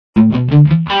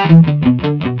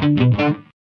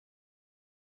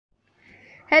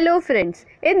Hello friends,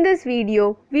 in this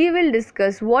video we will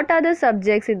discuss what are the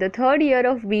subjects in the third year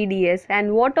of BDS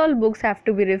and what all books have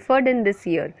to be referred in this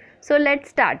year. So let's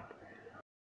start.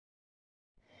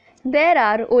 There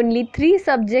are only 3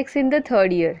 subjects in the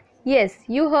third year. Yes,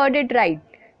 you heard it right.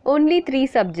 Only 3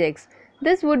 subjects.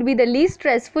 This would be the least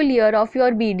stressful year of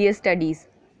your BDS studies.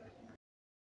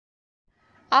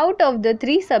 Out of the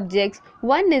 3 subjects,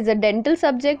 one is a dental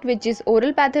subject which is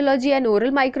oral pathology and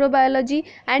oral microbiology,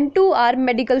 and 2 are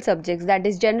medical subjects, that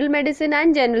is general medicine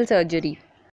and general surgery.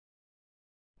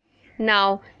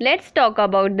 Now let's talk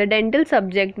about the dental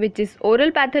subject which is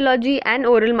oral pathology and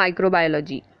oral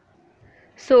microbiology.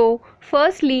 So,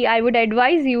 firstly, I would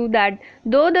advise you that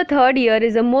though the third year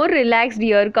is a more relaxed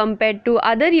year compared to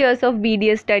other years of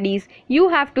BDS studies, you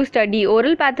have to study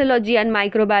oral pathology and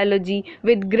microbiology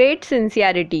with great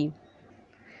sincerity.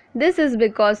 This is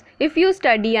because if you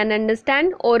study and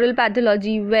understand oral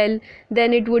pathology well,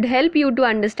 then it would help you to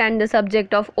understand the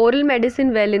subject of oral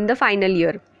medicine well in the final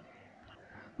year.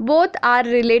 Both are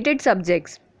related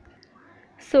subjects.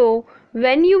 So,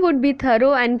 when you would be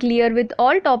thorough and clear with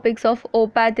all topics of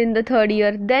OPath in the third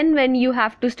year, then when you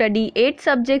have to study 8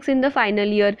 subjects in the final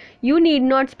year, you need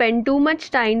not spend too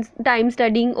much time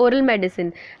studying oral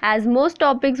medicine, as most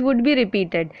topics would be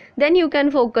repeated. Then you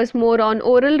can focus more on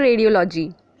oral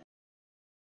radiology.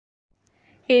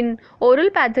 In oral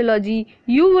pathology,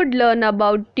 you would learn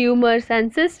about tumors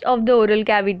and cysts of the oral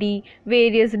cavity,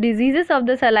 various diseases of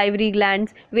the salivary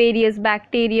glands, various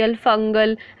bacterial,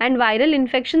 fungal and viral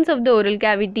infections of the oral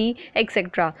cavity,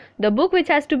 etc. The book which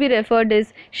has to be referred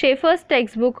is Schaeffer's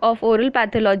Textbook of Oral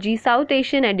Pathology, South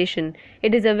Asian Edition.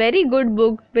 It is a very good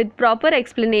book with proper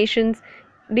explanations,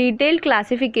 detailed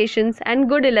classifications and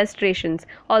good illustrations.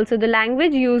 Also, the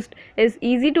language used is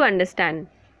easy to understand.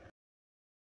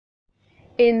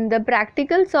 In the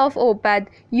practicals of OPath,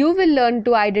 you will learn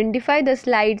to identify the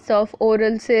slides of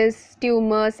oral cysts,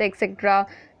 tumors, etc.,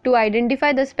 to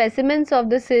identify the specimens of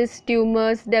the cysts,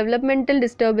 tumors, developmental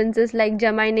disturbances like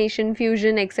gemination,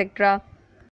 fusion, etc.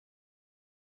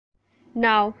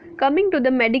 Now, coming to the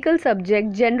medical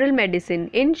subject, general medicine,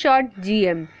 in short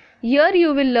GM. Here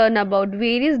you will learn about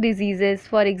various diseases,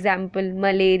 for example,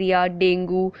 malaria,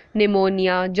 dengue,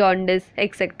 pneumonia, jaundice,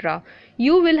 etc.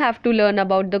 You will have to learn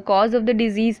about the cause of the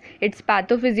disease, its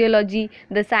pathophysiology,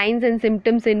 the signs and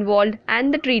symptoms involved,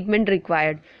 and the treatment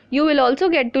required. You will also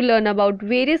get to learn about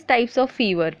various types of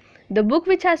fever. The book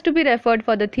which has to be referred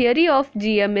for the theory of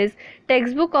GM is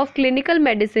Textbook of Clinical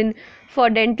Medicine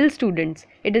for Dental Students.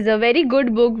 It is a very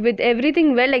good book with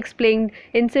everything well explained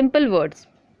in simple words.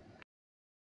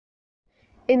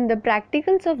 In the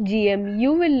practicals of GM,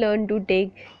 you will learn to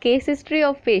take case history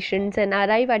of patients and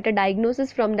arrive at a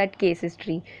diagnosis from that case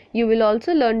history. You will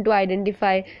also learn to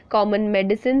identify common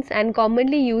medicines and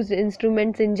commonly used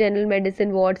instruments in general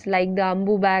medicine wards like the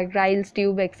ambu bag, Ryle's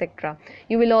tube, etc.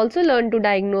 You will also learn to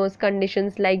diagnose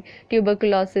conditions like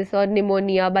tuberculosis or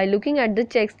pneumonia by looking at the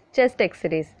chest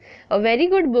x-rays. A very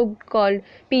good book called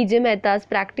P.J. Mehta's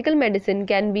Practical Medicine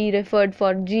can be referred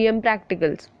for GM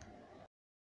practicals.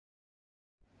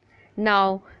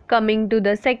 Now, coming to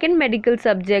the second medical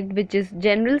subject, which is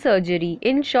general surgery,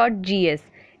 in short GS.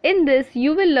 In this,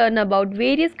 you will learn about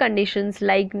various conditions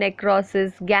like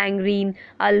necrosis, gangrene,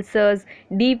 ulcers,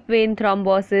 deep vein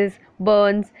thrombosis,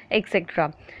 burns,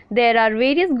 etc. There are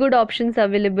various good options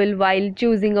available while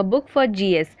choosing a book for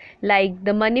GS, like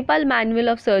the Manipal Manual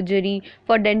of Surgery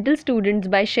for Dental Students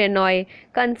by Shenoy,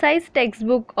 Concise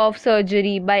Textbook of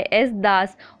Surgery by S.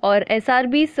 Das, or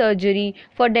SRB Surgery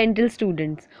for Dental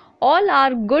Students. All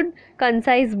are good,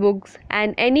 concise books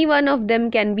and any one of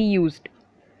them can be used.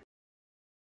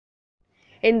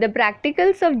 In the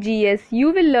practicals of GS, you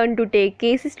will learn to take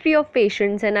case history of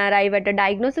patients and arrive at a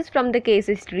diagnosis from the case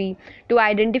history, to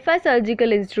identify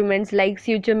surgical instruments like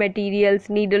suture materials,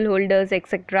 needle holders,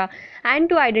 etc., and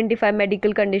to identify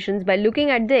medical conditions by looking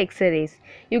at the X-rays.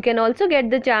 You can also get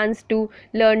the chance to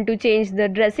learn to change the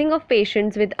dressing of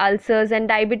patients with ulcers and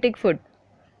diabetic foot.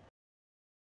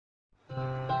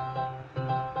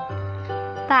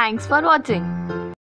 Thanks for watching.